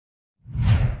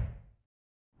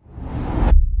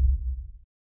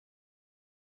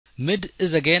Mid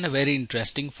is again a very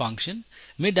interesting function.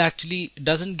 Mid actually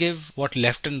doesn't give what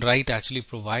left and right actually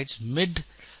provides. Mid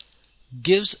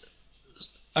gives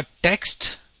a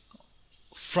text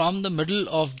from the middle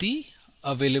of the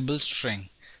available string.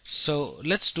 So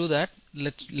let's do that.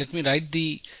 Let me write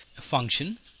the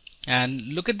function and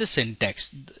look at the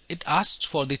syntax. It asks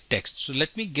for the text. So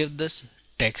let me give this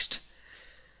text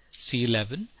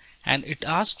C11 and it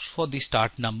asks for the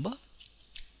start number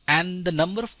and the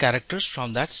number of characters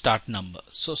from that start number.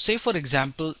 So say for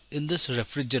example in this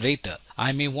refrigerator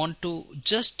I may want to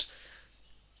just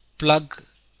plug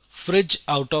fridge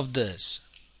out of this.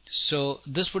 So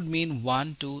this would mean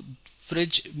 1, 2,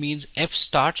 fridge means F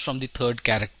starts from the third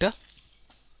character.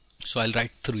 So I'll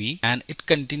write 3 and it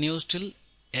continues till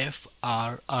FRIDGE.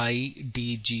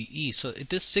 So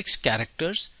it is 6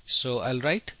 characters. So I'll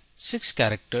write 6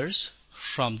 characters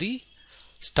from the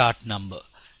start number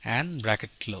and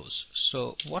bracket close.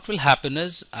 So what will happen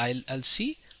is I'll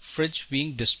see fridge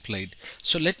being displayed.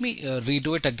 So let me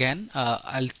redo it again.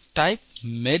 I'll type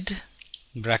mid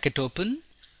bracket open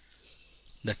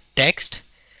the text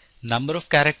number of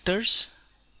characters.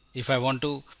 If I want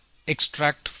to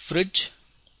extract fridge,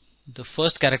 the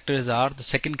first character is R, the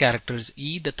second character is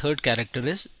E, the third character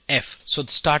is F. So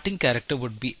the starting character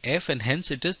would be F and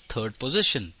hence it is third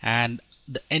position and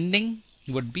the ending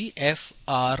would be FRIDGE.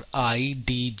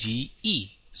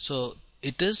 So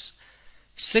it is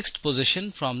sixth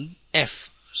position from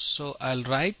F. So I'll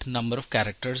write number of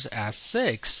characters as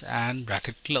 6 and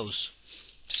bracket close.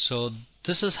 So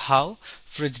this is how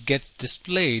fridge gets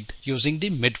displayed using the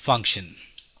mid function.